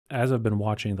As I've been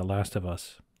watching The Last of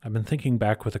Us, I've been thinking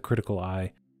back with a critical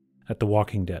eye at The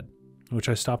Walking Dead, which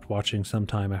I stopped watching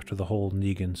sometime after the whole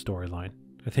Negan storyline.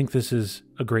 I think this is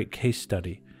a great case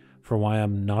study for why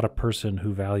I'm not a person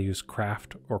who values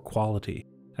craft or quality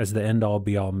as the end-all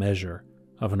be-all measure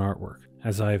of an artwork.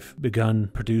 As I've begun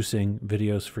producing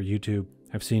videos for YouTube,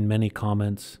 I've seen many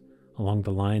comments along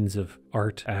the lines of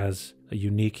art as a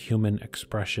unique human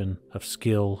expression of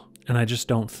skill, and I just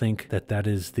don't think that that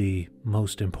is the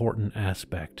most important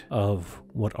aspect of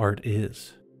what art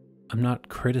is. I'm not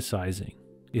criticizing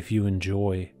if you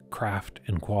enjoy craft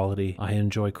and quality. I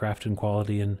enjoy craft and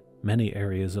quality in many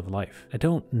areas of life. I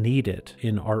don't need it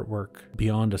in artwork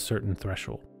beyond a certain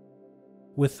threshold.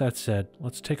 With that said,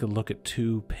 let's take a look at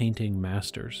two painting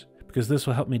masters, because this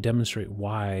will help me demonstrate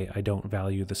why I don't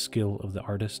value the skill of the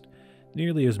artist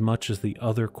nearly as much as the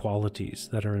other qualities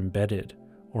that are embedded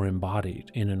or embodied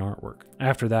in an artwork.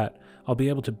 After that, I'll be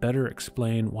able to better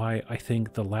explain why I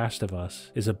think The Last of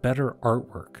Us is a better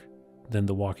artwork than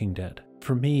The Walking Dead.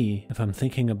 For me, if I'm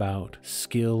thinking about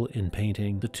skill in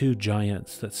painting, the two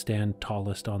giants that stand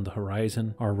tallest on the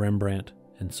horizon are Rembrandt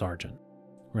and Sargent.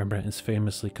 Rembrandt is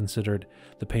famously considered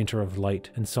the painter of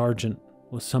light, and Sargent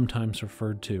was sometimes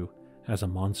referred to as a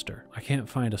monster. I can't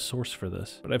find a source for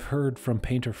this, but I've heard from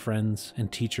painter friends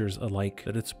and teachers alike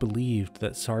that it's believed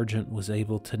that Sargent was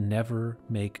able to never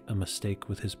make a mistake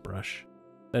with his brush.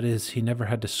 That is, he never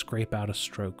had to scrape out a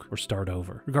stroke or start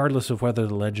over. Regardless of whether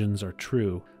the legends are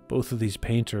true, both of these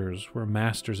painters were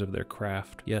masters of their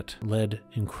craft, yet led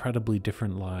incredibly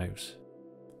different lives.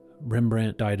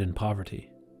 Rembrandt died in poverty.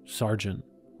 Sargent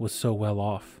was so well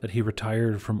off that he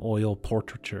retired from oil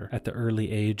portraiture at the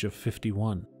early age of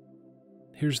 51.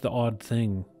 Here's the odd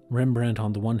thing. Rembrandt,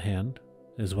 on the one hand,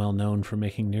 is well known for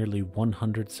making nearly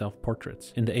 100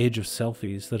 self-portraits. In the age of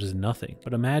selfies, that is nothing.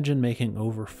 But imagine making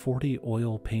over 40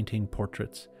 oil painting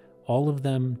portraits, all of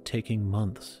them taking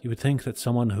months. You would think that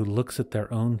someone who looks at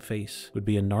their own face would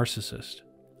be a narcissist,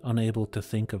 unable to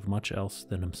think of much else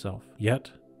than himself.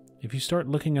 Yet, if you start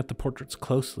looking at the portraits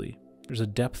closely, there's a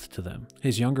depth to them.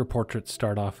 His younger portraits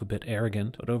start off a bit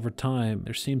arrogant, but over time,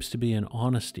 there seems to be an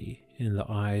honesty in the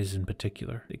eyes in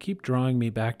particular. They keep drawing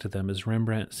me back to them as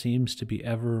Rembrandt seems to be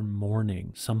ever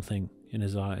mourning something in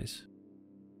his eyes.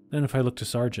 Then if I look to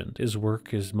Sargent, his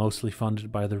work is mostly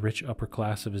funded by the rich upper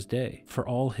class of his day. For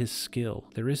all his skill,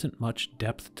 there isn't much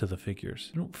depth to the figures.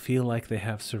 They don't feel like they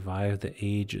have survived the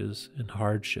ages and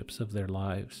hardships of their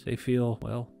lives. They feel,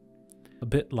 well, a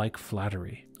bit like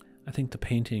flattery. I think the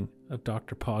painting of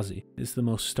Dr. Pazzi is the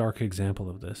most stark example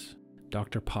of this.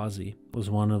 Dr. Pazzi was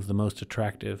one of the most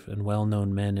attractive and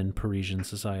well-known men in Parisian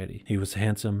society. He was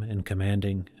handsome and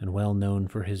commanding and well known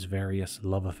for his various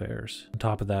love affairs. On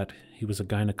top of that, he was a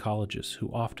gynecologist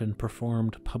who often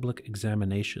performed public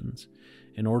examinations.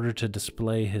 In order to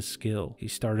display his skill, he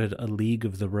started a League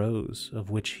of the Rose, of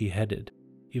which he headed.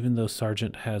 Even though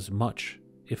Sargent has much,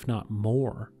 if not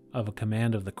more, of a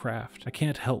command of the craft, I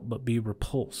can't help but be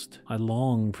repulsed. I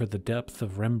long for the depth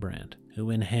of Rembrandt, who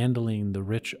in handling the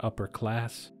rich upper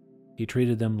class, he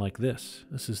treated them like this.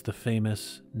 This is the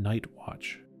famous Night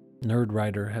Watch.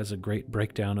 Nerdwriter has a great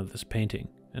breakdown of this painting,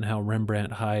 and how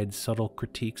Rembrandt hides subtle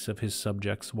critiques of his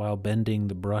subjects while bending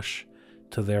the brush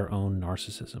to their own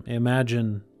narcissism. I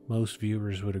imagine most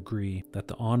viewers would agree that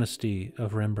the honesty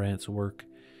of Rembrandt's work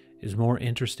is more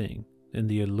interesting than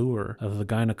the allure of the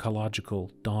gynecological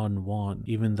Don Juan,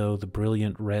 even though the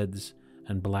brilliant reds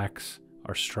and blacks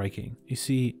are striking. You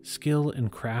see, skill and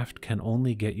craft can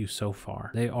only get you so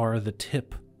far. They are the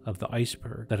tip of the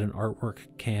iceberg that an artwork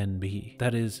can be.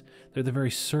 That is, they're the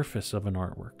very surface of an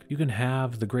artwork. You can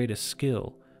have the greatest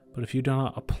skill, but if you do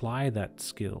not apply that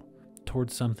skill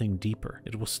towards something deeper,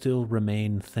 it will still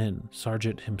remain thin.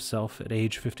 Sargent himself, at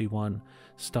age 51,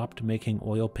 stopped making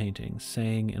oil paintings,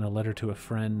 saying in a letter to a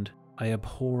friend, "I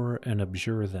abhor and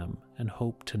abjure them, and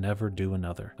hope to never do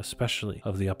another, especially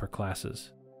of the upper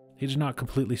classes." He did not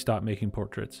completely stop making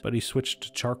portraits, but he switched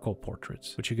to charcoal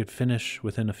portraits, which he could finish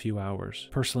within a few hours.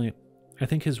 Personally, I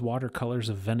think his watercolors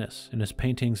of Venice and his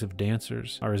paintings of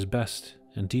dancers are his best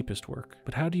and deepest work.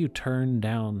 But how do you turn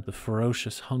down the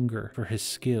ferocious hunger for his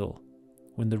skill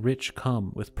when the rich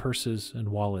come with purses and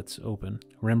wallets open?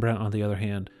 Rembrandt, on the other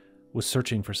hand, was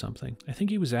searching for something. I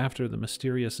think he was after the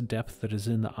mysterious depth that is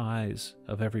in the eyes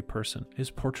of every person.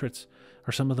 His portraits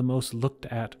are some of the most looked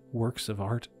at works of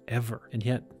art ever, and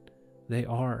yet they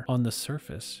are, on the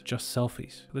surface, just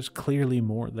selfies. There's clearly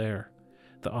more there.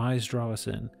 The eyes draw us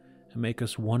in and make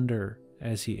us wonder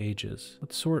as he ages.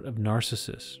 What sort of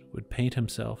narcissist would paint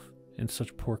himself in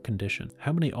such poor condition?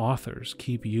 How many authors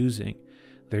keep using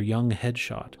their young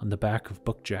headshot on the back of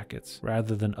book jackets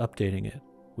rather than updating it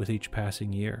with each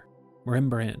passing year.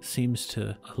 Rembrandt seems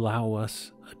to allow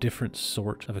us a different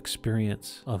sort of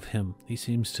experience of him. He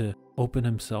seems to open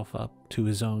himself up to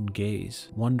his own gaze,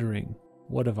 wondering,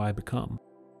 what have I become?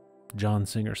 John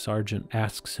Singer Sargent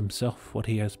asks himself what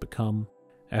he has become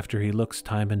after he looks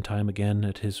time and time again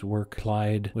at his work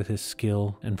plied with his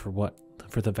skill, and for what?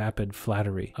 For the vapid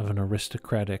flattery of an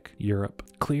aristocratic Europe.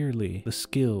 Clearly, the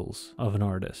skills of an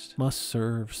artist must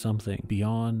serve something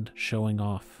beyond showing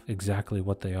off exactly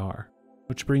what they are.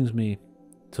 Which brings me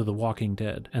to The Walking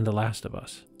Dead and The Last of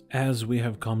Us. As we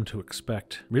have come to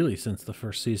expect, really since the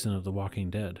first season of The Walking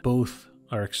Dead, both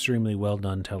are extremely well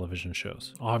done television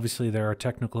shows. Obviously, there are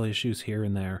technical issues here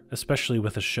and there, especially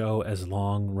with a show as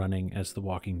long running as The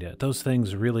Walking Dead. Those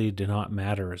things really do not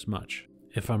matter as much.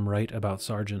 If I'm right about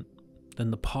Sargent,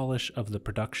 then the polish of the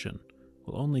production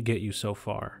will only get you so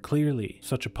far. Clearly,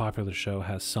 such a popular show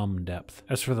has some depth.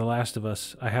 As for The Last of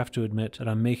Us, I have to admit that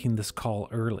I'm making this call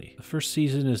early. The first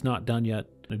season is not done yet.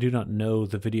 I do not know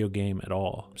the video game at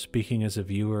all, speaking as a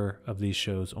viewer of these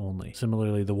shows only.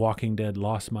 Similarly, The Walking Dead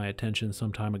lost my attention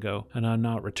some time ago, and I'm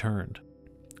not returned.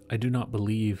 I do not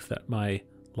believe that my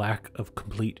lack of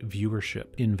complete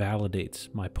viewership invalidates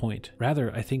my point.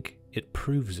 Rather, I think it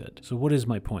proves it. So what is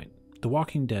my point? The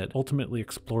Walking Dead ultimately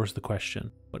explores the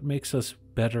question, what makes us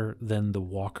better than the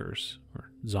walkers,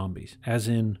 or zombies? As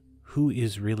in, who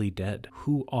is really dead?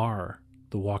 Who are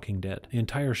the Walking Dead? The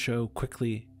entire show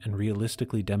quickly and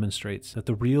realistically demonstrates that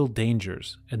the real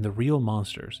dangers and the real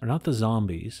monsters are not the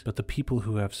zombies, but the people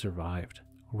who have survived.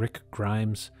 Rick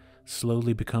Grimes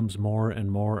slowly becomes more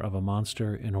and more of a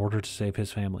monster in order to save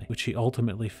his family, which he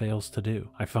ultimately fails to do.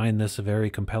 I find this a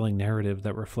very compelling narrative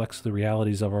that reflects the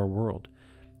realities of our world.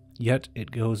 Yet it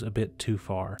goes a bit too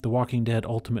far. The Walking Dead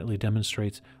ultimately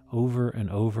demonstrates over and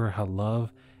over how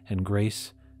love and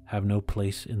grace have no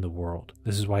place in the world.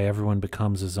 This is why everyone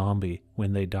becomes a zombie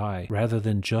when they die, rather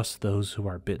than just those who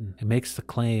are bitten. It makes the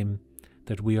claim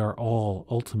that we are all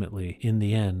ultimately, in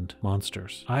the end,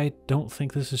 monsters. I don't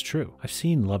think this is true. I've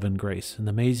seen love and grace and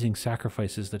the amazing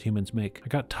sacrifices that humans make. I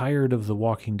got tired of The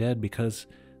Walking Dead because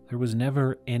there was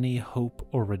never any hope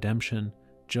or redemption,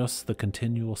 just the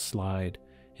continual slide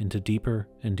into deeper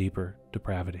and deeper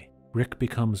depravity. Rick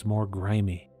becomes more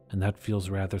grimy, and that feels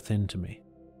rather thin to me.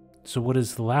 So what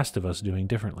is The Last of Us doing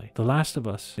differently? The Last of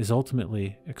Us is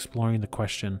ultimately exploring the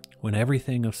question, when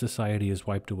everything of society is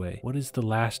wiped away, what is the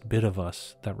last bit of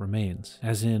us that remains?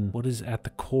 As in, what is at the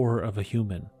core of a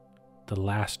human? The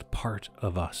last part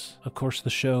of us. Of course, the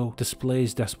show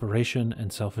displays desperation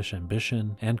and selfish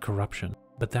ambition and corruption,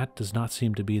 but that does not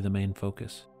seem to be the main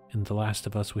focus. In The Last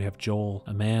of Us, we have Joel,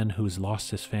 a man who's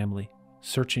lost his family,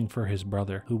 searching for his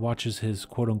brother, who watches his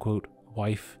quote-unquote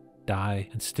wife die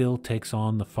and still takes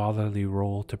on the fatherly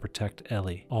role to protect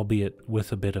Ellie, albeit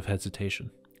with a bit of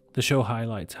hesitation. The show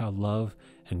highlights how love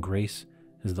and grace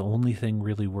is the only thing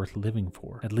really worth living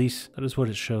for. At least, that is what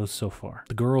it shows so far.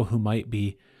 The girl who might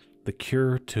be the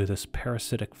cure to this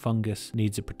parasitic fungus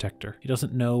needs a protector. He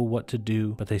doesn't know what to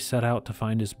do, but they set out to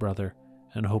find his brother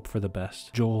and hope for the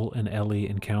best. Joel and Ellie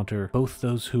encounter both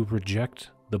those who reject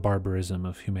the barbarism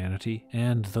of humanity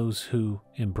and those who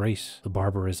embrace the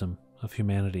barbarism of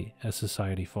humanity as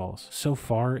society falls. So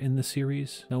far in the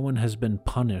series, no one has been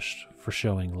punished for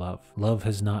showing love. Love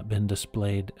has not been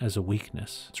displayed as a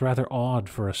weakness. It's rather odd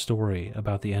for a story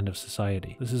about the end of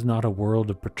society. This is not a world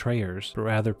of betrayers, but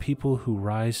rather people who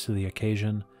rise to the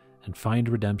occasion and find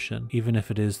redemption, even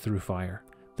if it is through fire.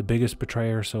 The biggest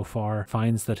betrayer so far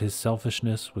finds that his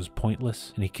selfishness was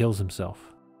pointless and he kills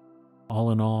himself. All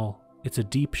in all, it's a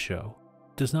deep show.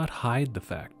 It does not hide the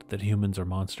fact that humans are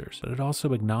monsters, but it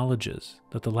also acknowledges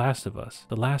that The Last of Us,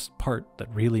 the last part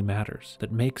that really matters,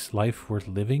 that makes life worth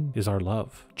living, is our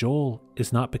love. Joel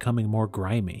is not becoming more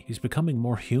grimy, he's becoming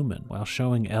more human while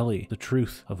showing Ellie the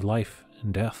truth of life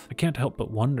and death. I can't help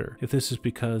but wonder if this is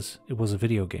because it was a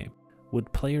video game.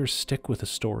 Would players stick with a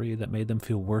story that made them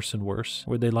feel worse and worse?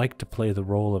 Or would they like to play the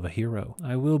role of a hero?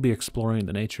 I will be exploring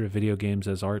the nature of video games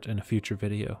as art in a future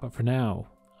video, but for now,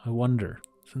 I wonder,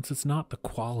 since it's not the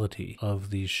quality of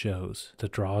these shows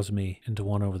that draws me into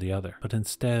one over the other, but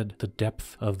instead the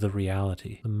depth of the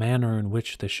reality, the manner in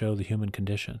which they show the human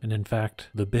condition, and in fact,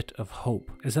 the bit of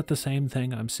hope. Is that the same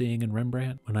thing I'm seeing in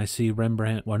Rembrandt? When I see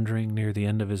Rembrandt wondering near the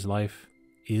end of his life,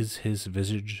 is his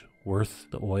visage worth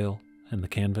the oil and the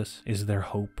canvas? Is there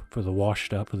hope for the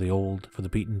washed up, for the old, for the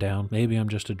beaten down? Maybe I'm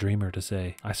just a dreamer to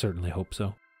say. I certainly hope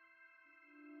so.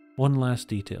 One last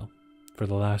detail for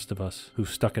The Last of Us who've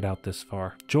stuck it out this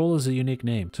far. Joel is a unique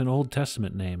name. It's an Old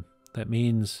Testament name that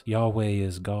means Yahweh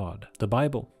is God. The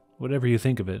Bible, whatever you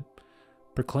think of it,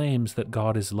 proclaims that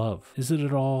God is love. Is it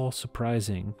at all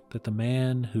surprising that the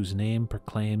man whose name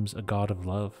proclaims a God of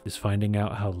love is finding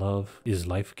out how love is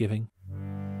life-giving?